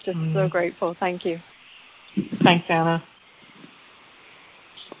 just so grateful. Thank you. Thanks, Anna.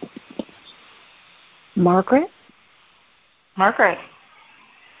 Margaret? Hi,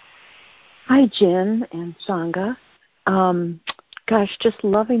 Jen and Sangha. Gosh, just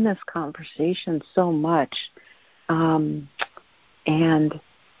loving this conversation so much. And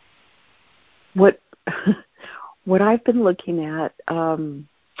what I've been looking at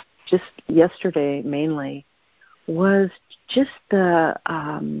just yesterday mainly was just the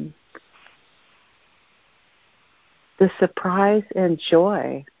surprise and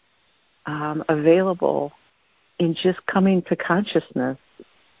joy available in just coming to consciousness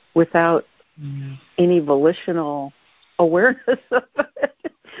without any volitional awareness of it,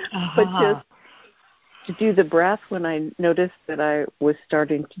 but just to do the breath when I noticed that I was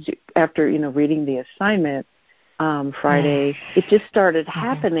starting to do, after, reading the assignment Friday, it just started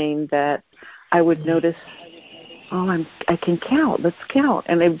happening that I would notice, I can count, let's count.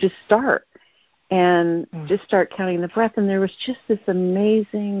 And I would just start and just start counting the breath. And there was just this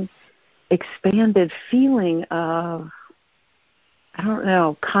amazing expanded feeling of,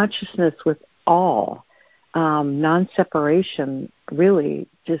 consciousness with all, non-separation, really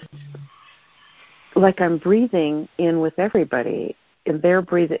just like I'm breathing in with everybody and they're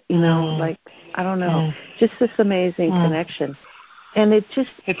breathing, just this amazing connection. And it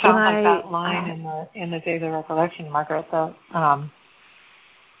just... It sounds like that line in the Daily Recollection, Margaret,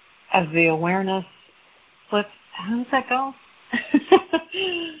 as the awareness flips, how does that go?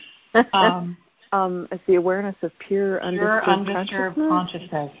 As the awareness of pure undisturbed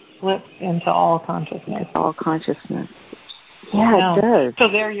consciousness flips into all consciousness. All consciousness. Yeah, it does. So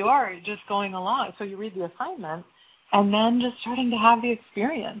there you are, just going along. So you read the assignment, and then just starting to have the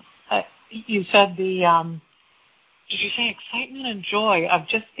experience. You said did you say excitement and joy of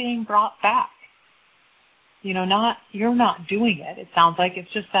just being brought back? You're not doing it. It sounds like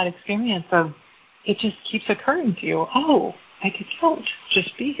it's just that experience of, it just keeps occurring to you. Oh, I could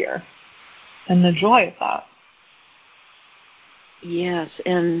just be here. And the joy of that. Yes,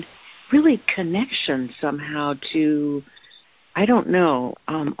 and really connection somehow to,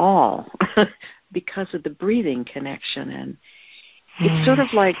 all, because of the breathing connection. And it's sort of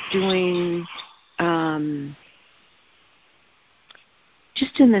like doing,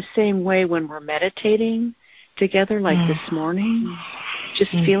 just in the same way when we're meditating together, like this morning,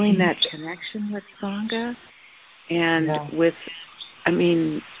 just feeling that connection with Sangha. And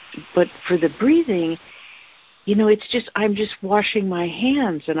but for the breathing, it's just, I'm just washing my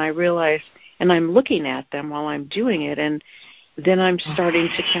hands, and I realize, and I'm looking at them while I'm doing it, and then I'm starting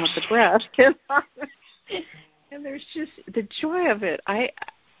to count the breath. And there's just the joy of it.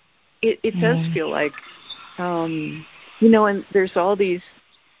 It does feel like, and there's all these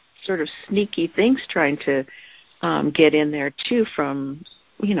sort of sneaky things trying to get in there too from,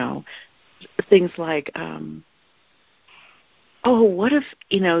 things like, what if,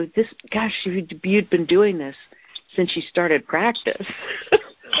 this, gosh, you'd been doing this since you started practice.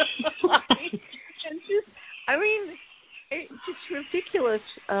 And just, it's ridiculous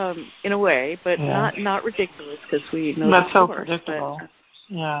in a way, but not ridiculous because we know that's so course, predictable.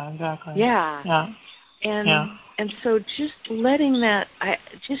 Yeah, exactly. Yeah. And so just letting that, I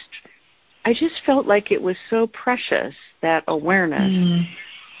just felt like it was so precious, that awareness,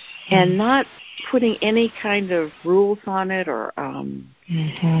 and not putting any kind of rules on it or,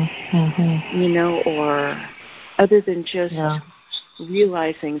 or other than just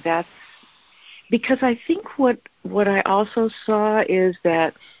realizing that's, because I think what I also saw is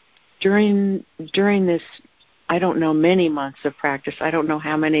that during this, I don't know, many months of practice, I don't know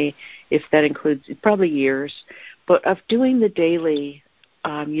how many, if that includes, probably years, but of doing the daily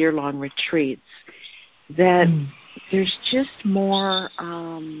year-long retreats, that there's just more,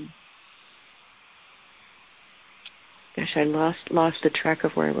 gosh, I lost the track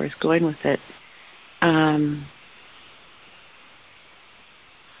of where I was going with it.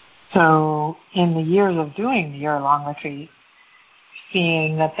 So in the years of doing the year-long retreat,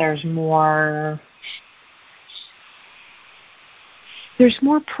 seeing that there's more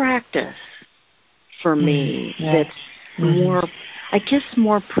practice for me that's more, I guess,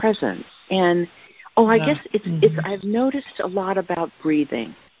 more presence. And, I guess it's I've noticed a lot about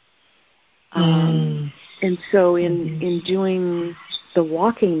breathing. And so in doing the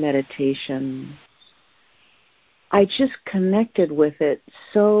walking meditation, I just connected with it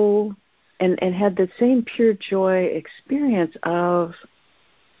so, and had the same pure joy experience of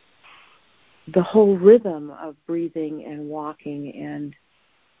the whole rhythm of breathing and walking and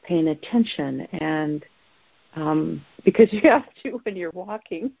paying attention. And because you have to when you're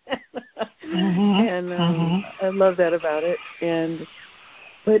walking. And I love that about it. And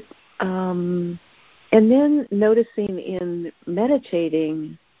then noticing in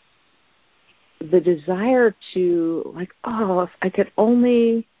meditating the desire to, like, oh, if I could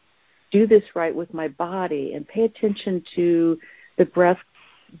only do this right with my body and pay attention to the breath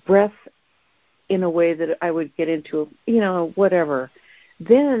in a way that I would get into, whatever,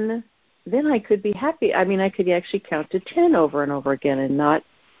 then I could be happy. I mean, I could actually count to 10 over and over again and not,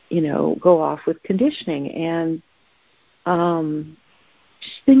 go off with conditioning. And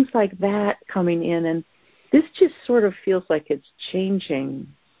things like that coming in. And this just sort of feels like it's changing.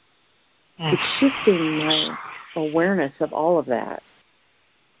 It's shifting my awareness of all of that.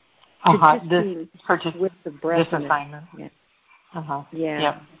 With the breath. This assignment.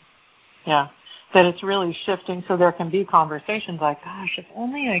 Yeah. Yeah. That it's really shifting, so there can be conversations like, gosh, if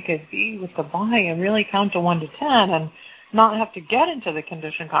only I could be with the body and really count to 1 to 10 and not have to get into the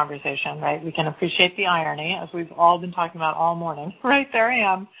conditioned conversation, right? We can appreciate the irony, as we've all been talking about all morning. Right, there I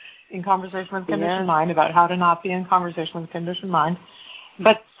am in conversation with conditioned mind about how to not be in conversation with conditioned mind.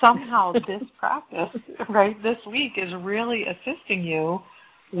 But somehow this practice, right, this week is really assisting you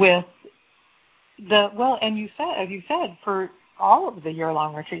with and you said, as you said, for all of the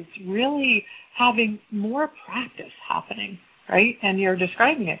year-long retreats, really having more practice happening, right? And you're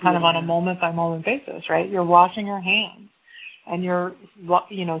describing it kind of on a moment-by-moment basis, right? You're washing your hands, and you're,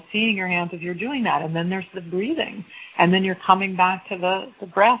 seeing your hands as you're doing that, and then there's the breathing, and then you're coming back to the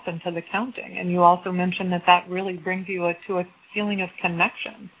breath and to the counting. And you also mentioned that really brings you to a feeling of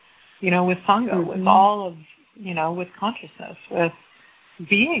connection, with Sangha, with all of, with consciousness, with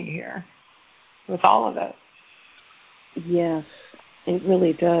being here, with all of it. Yes, it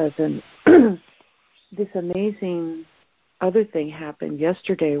really does. And this amazing other thing happened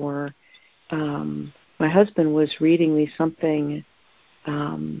yesterday where my husband was reading me something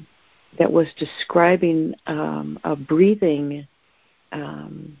that was describing a breathing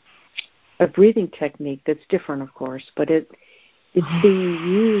technique that's different, of course, but it's being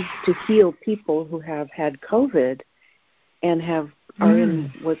used to heal people who have had COVID and are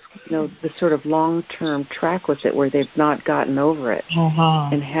in what's the sort of long-term track with it, where they've not gotten over it,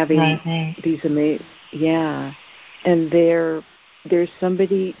 and having these amazing, and there's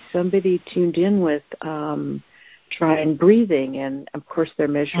somebody tuned in with trying breathing, and of course they're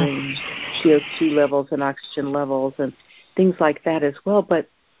measuring CO2 levels and oxygen levels and things like that as well, but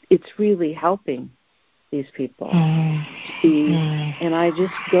it's really helping these people. And I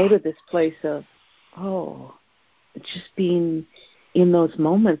just go to this place of, just being in those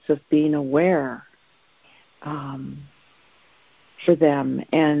moments of being aware for them.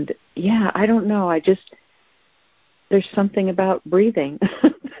 And I don't know, there's something about breathing.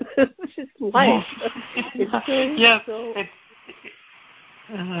 It's just life.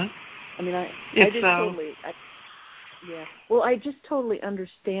 I just totally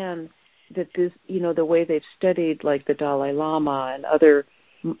understand that this, the way they've studied, like the Dalai Lama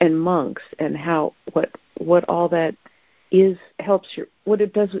and monks, and how what all that helps what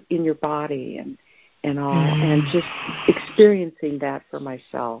it does in your body and all, and just experiencing that for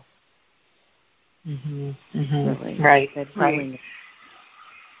myself. Really, right. That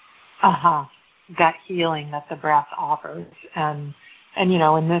healing that the breath offers, and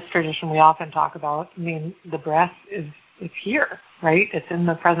in this tradition we often talk about. The breath it's here, right? It's in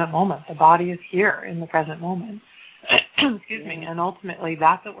the present moment. The body is here in the present moment. Excuse me. And ultimately,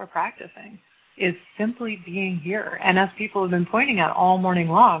 that's what we're practicing, is simply being here. And as people have been pointing out all morning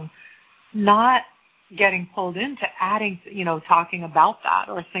long, not getting pulled into adding, talking about that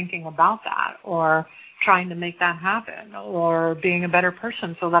or thinking about that or trying to make that happen or being a better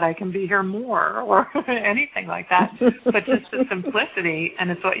person so that I can be here more or anything like that. But just the simplicity, and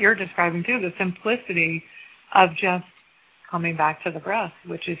it's what you're describing too, the simplicity of just coming back to the breath,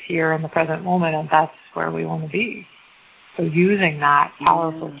 which is here in the present moment, and that's where we want to be. So using that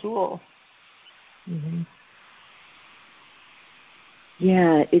powerful tool.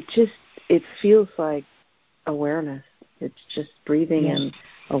 Yeah, it feels like awareness. It's just breathing and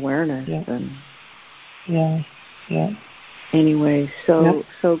awareness. And anyway, so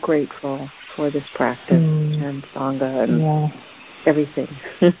grateful for this practice and Sangha and everything.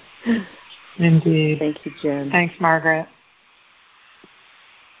 Indeed. Thank you, Jen. Thanks, Margaret.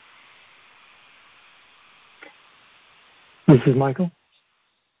 This is Michael.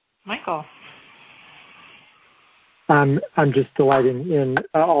 Michael. I'm just delighting in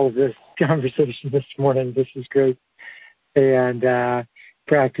all of this conversation this morning. This is great. And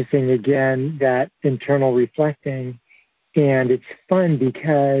practicing again that internal reflecting. And it's fun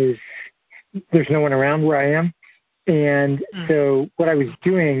because there's no one around where I am. And so what I was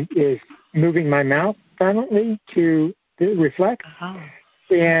doing is moving my mouth silently to reflect.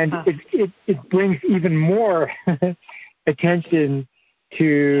 And it brings even more attention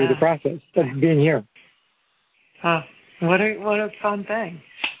to the process of being here. What a fun thing.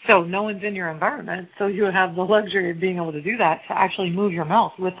 So no one's in your environment, so you have the luxury of being able to do that, to actually move your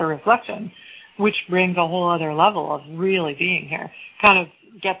mouth with the reflection, which brings a whole other level of really being here. Kind of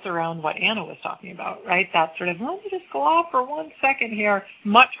gets around what Anna was talking about, right? That sort of, let me just go off for 1 second here.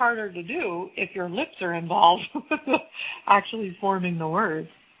 Much harder to do if your lips are involved with actually forming the words.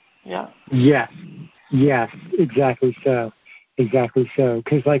 Yeah. Yes, exactly so.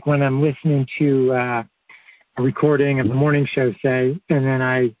 Because like when I'm listening to a recording of the morning show, say, and then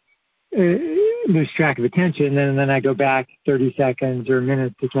I lose track of attention, and then I go back 30 seconds or a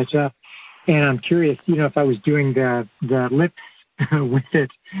minute to catch up, and I'm curious, if I was doing the lips with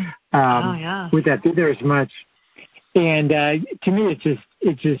it, with that there's much, and to me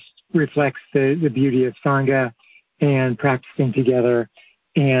it just reflects the beauty of Sangha and practicing together,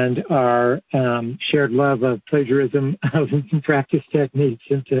 and our shared love of plagiarism and practice techniques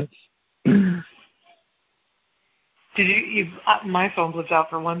and tips. Did you my phone blipped out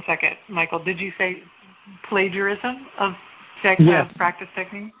for 1 second. Michael, did you say plagiarism of practice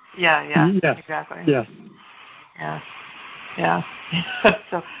technique? Yeah, yes. Exactly. Yes. Yeah.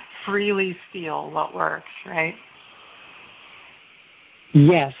 So freely steal what works, right?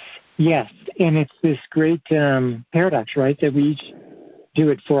 Yes. And it's this great paradox, right, that we each do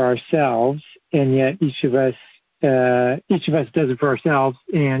it for ourselves, and yet each of us does it for ourselves,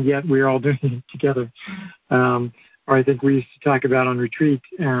 and yet we're all doing it together. Or I think we used to talk about on retreat,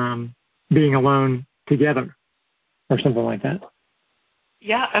 being alone together, or something like that.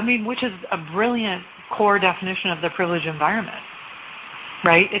 Yeah, which is a brilliant core definition of the privileged environment,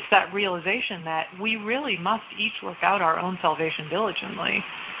 right? It's that realization that we really must each work out our own salvation diligently,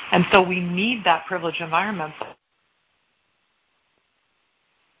 and so we need that privileged environment.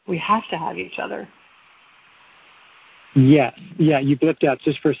 We have to have each other. Yes, you blipped out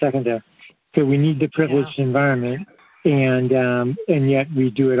just for a second there. So we need the privileged environment, and yet we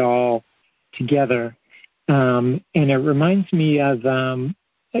do it all together. And it reminds me of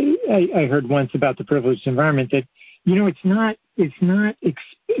I heard once about the privileged environment that it's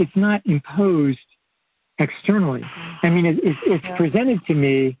not imposed externally. It's presented to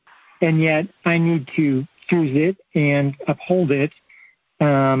me, and yet I need to choose it and uphold it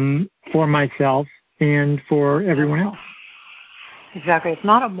for myself and for everyone else. Exactly. It's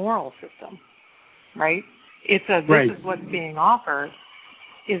not a moral system, right? It's this is what's being offered.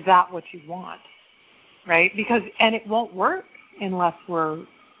 Is that what you want, right? And it won't work unless we're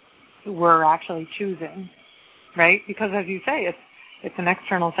actually choosing, right? Because as you say, it's an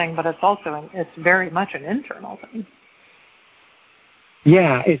external thing, but it's very much an internal thing.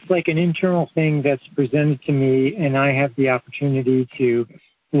 Yeah, it's like an internal thing that's presented to me, and I have the opportunity to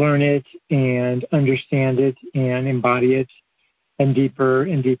learn it and understand it and embody it in deeper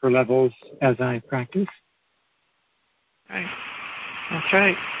and deeper levels as I practice. Right. That's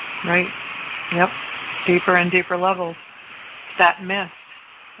right. Right. Yep. Deeper and deeper levels. That mist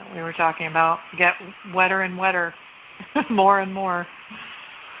that we were talking about. Get wetter and wetter. More and more.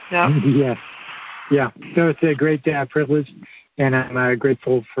 Yep. Yes. Yeah. So it's a great privilege, and I'm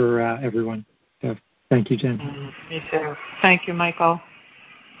grateful for everyone. So thank you, Jen. Me too. Thank you, Michael.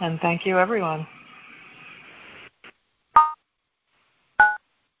 And thank you, everyone.